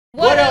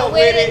What up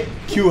with it?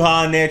 Q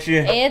hollering at you.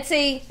 And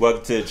T.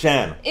 Welcome to the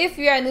channel. If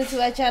you are new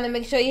to our channel,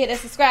 make sure you hit that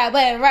subscribe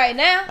button right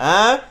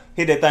now.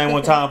 Hit that thing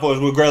one time for us.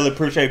 We'd greatly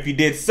appreciate if you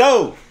did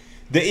so.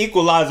 The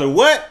Equalizer,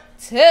 what?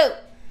 Two.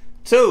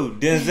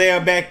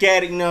 Denzel back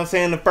at it, you know what I'm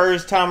saying? The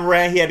first time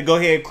around, he had to go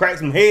ahead and crack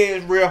some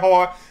heads real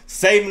hard,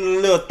 saving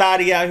the little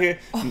thotty out here.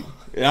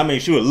 I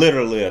mean, she was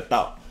literally a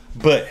thought.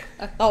 But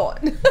A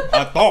thought.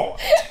 a thought.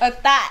 A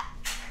thought.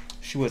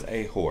 She was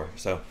a whore.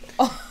 So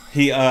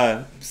he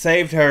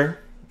saved her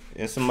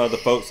and some other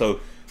folks.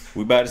 So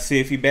we about to see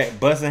if he back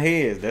busting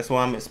heads. That's what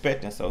I'm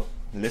expecting. So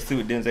let's see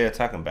what Denzel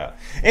talking about.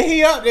 And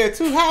he up there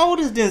too. How old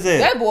is Denzel?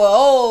 That boy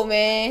old,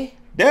 man.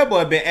 That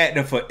boy been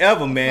acting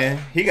forever, man.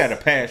 He got a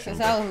passion.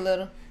 Since I was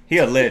little. He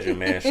a legend,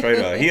 man. Straight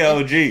up. He a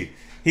OG.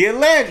 He a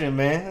legend,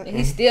 man. And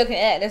he still can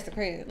act. That's the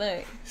crazy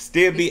thing.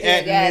 Still be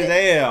acting his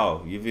ass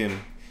off. You feel me?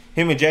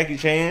 Him and Jackie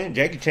Chan.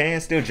 Jackie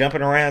Chan still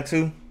jumping around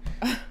too.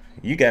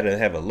 You gotta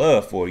have a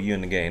love for you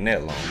in the game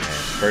that long, man.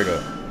 Straight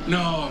up.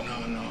 No.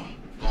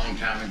 Long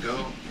time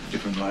ago,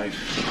 different life.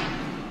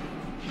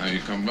 Now you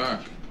come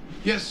back.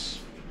 Yes,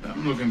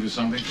 I'm looking for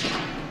something.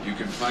 You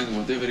can find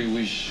whatever you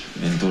wish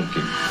in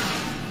Turkey.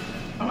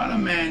 About a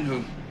man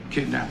who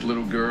kidnapped a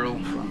little girl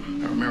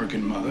from her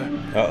American mother.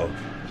 Uh-oh.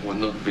 Will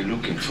not be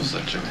looking for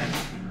such a man.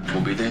 It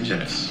will be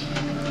dangerous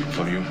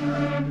for you.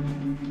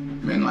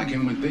 Men like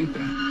him would think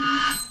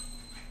that.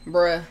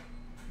 Bruh.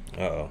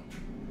 Uh-oh.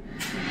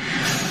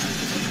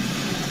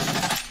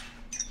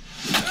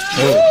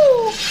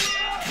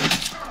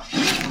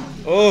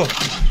 Oh.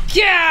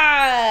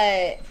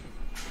 God.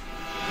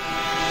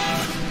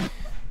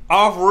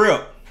 Off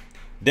rip.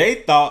 They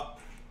thought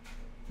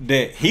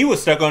that he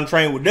was stuck on the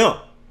train with them.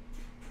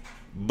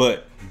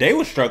 But they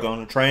were stuck on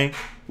the train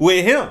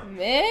with him.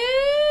 Man.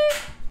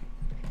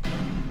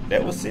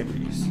 That was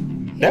serious.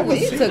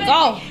 He took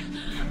off.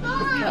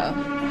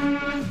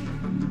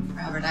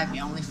 Robert, I'm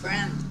your only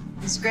friend.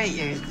 It's great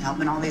you're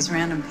helping all these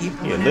random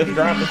people. Yeah, lift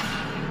driver.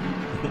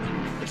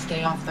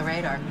 Stay off the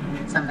radar.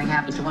 Something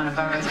happened to one of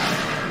ours.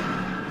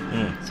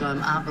 So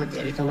I'm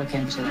obligated to look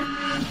into it.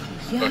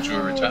 Thought you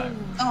were retired.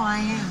 Oh, I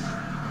am.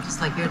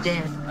 Just like you're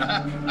dead.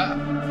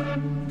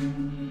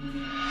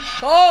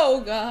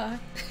 Oh, God.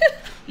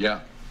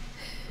 Yeah.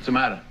 What's the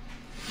matter?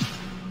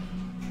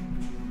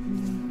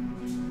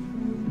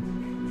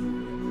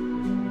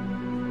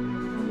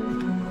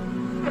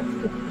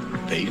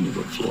 They knew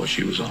what floor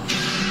she was on.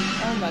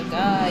 Oh, my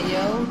God,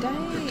 yo.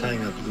 Dang.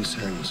 Tying up loose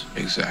ends.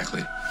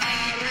 Exactly.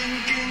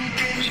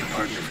 I was your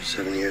partner for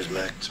 7 years,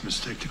 Mac. It's a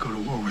mistake to go to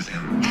war with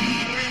him.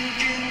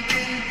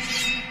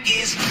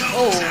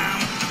 Oh.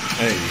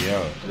 Hey,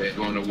 yo. They're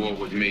going to war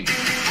with me.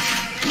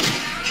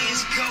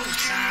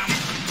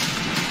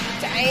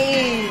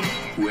 Dang.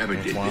 Whoever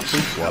did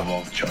this have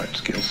off-chart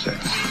skill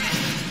sets.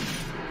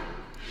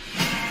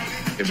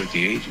 They're with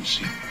the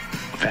agency.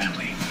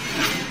 Family.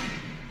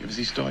 You ever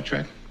see Star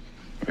Trek?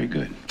 Very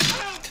good.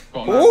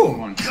 Call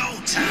 911.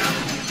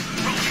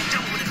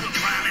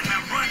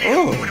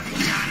 Oh.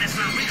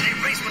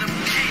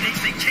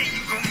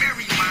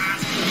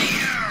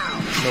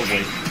 No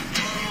way.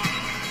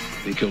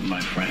 They killed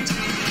my friend.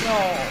 No.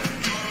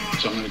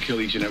 So I'm going to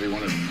kill each and every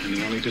one of them. And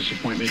the only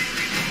disappointment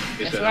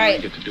is that right. I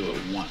only get to do it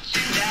once.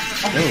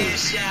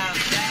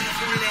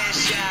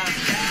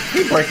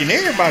 He breaking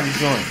everybody's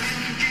joint.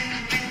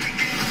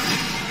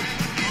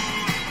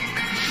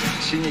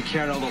 Seen you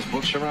carrying all those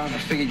books around. I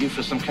figured you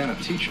for some kind of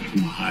teacher. I'm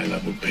a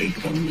high-level paid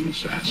government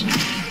assassin.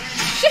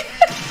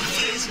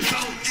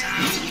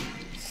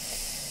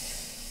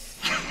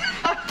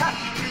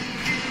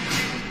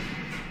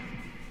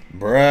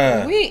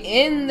 Bruh. We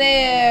in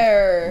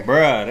there.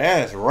 Bruh,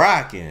 that's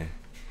rocking.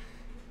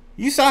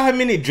 You saw how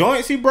many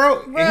joints he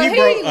broke? Bruh, And he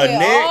broke a went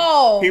neck.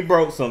 off. He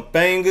broke some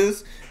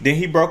fingers. Then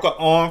he broke an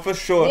arm for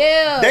sure.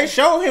 Yeah. They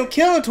showed him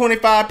killing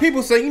 25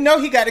 people, so you know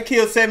he got to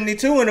kill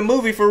 72 in the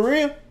movie for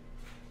real.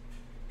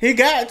 He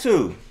got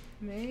to.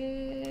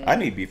 Man. I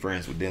need to be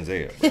friends with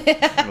Denzel.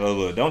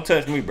 Look, don't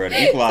touch me, bro.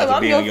 The Equalizer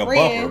be on your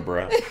bumper,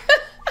 bro.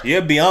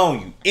 He'll be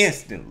on you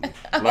instantly.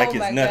 Like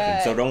it's nothing.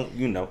 God. So don't,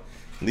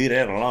 leave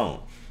that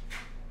alone.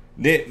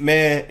 That,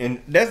 man,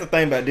 and that's the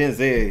thing about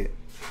Denzel.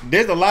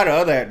 There's a lot of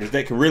other actors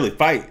that can really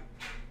fight.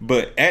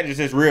 But actors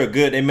that's real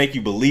good, they make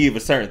you believe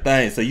a certain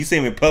thing. So you see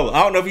him in public.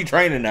 I don't know if he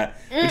trained or not.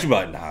 But you be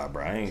like, nah,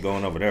 bro, I ain't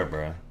going over there,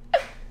 bro.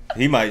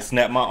 He might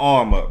snap my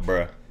arm up,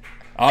 bro.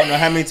 I don't know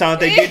how many times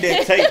they get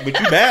that tape, but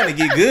you bound to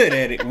get good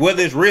at it,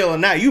 whether it's real or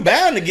not. You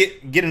bound to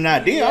get an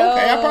idea. Yo.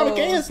 Okay, I probably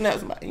can snap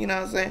somebody. You know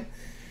what I'm saying?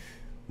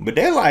 But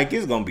they're like,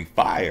 it's gonna be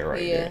fire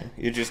right there.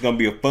 It's just gonna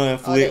be a fun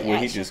flick where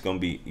he's just gonna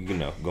be,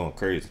 going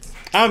crazy.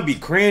 I'm gonna be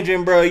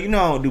cringing, bro. You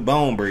know I don't do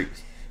bone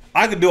breaks.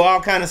 I could do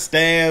all kind of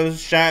stabs,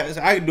 shots.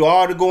 I could do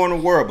all the gore in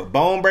the world, but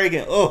bone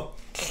breaking,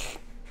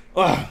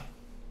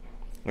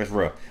 that's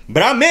rough.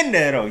 But I'm in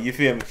there though. You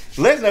feel me?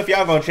 Let us know if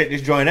y'all gonna check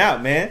this joint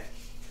out, man.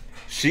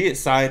 She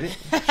excited.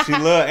 She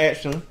love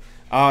action.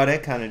 All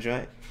that kind of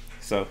joint.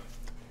 So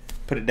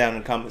put it down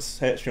in the comment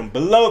section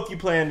below if you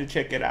plan to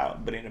check it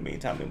out. But in the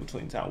meantime, in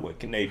between time, what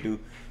can they do?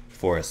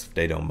 for us if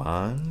they don't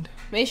mind.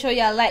 Make sure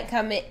y'all like,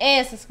 comment,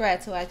 and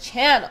subscribe to our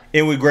channel.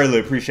 And we greatly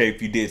appreciate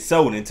if you did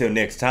so. And until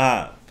next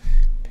time,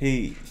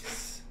 peace.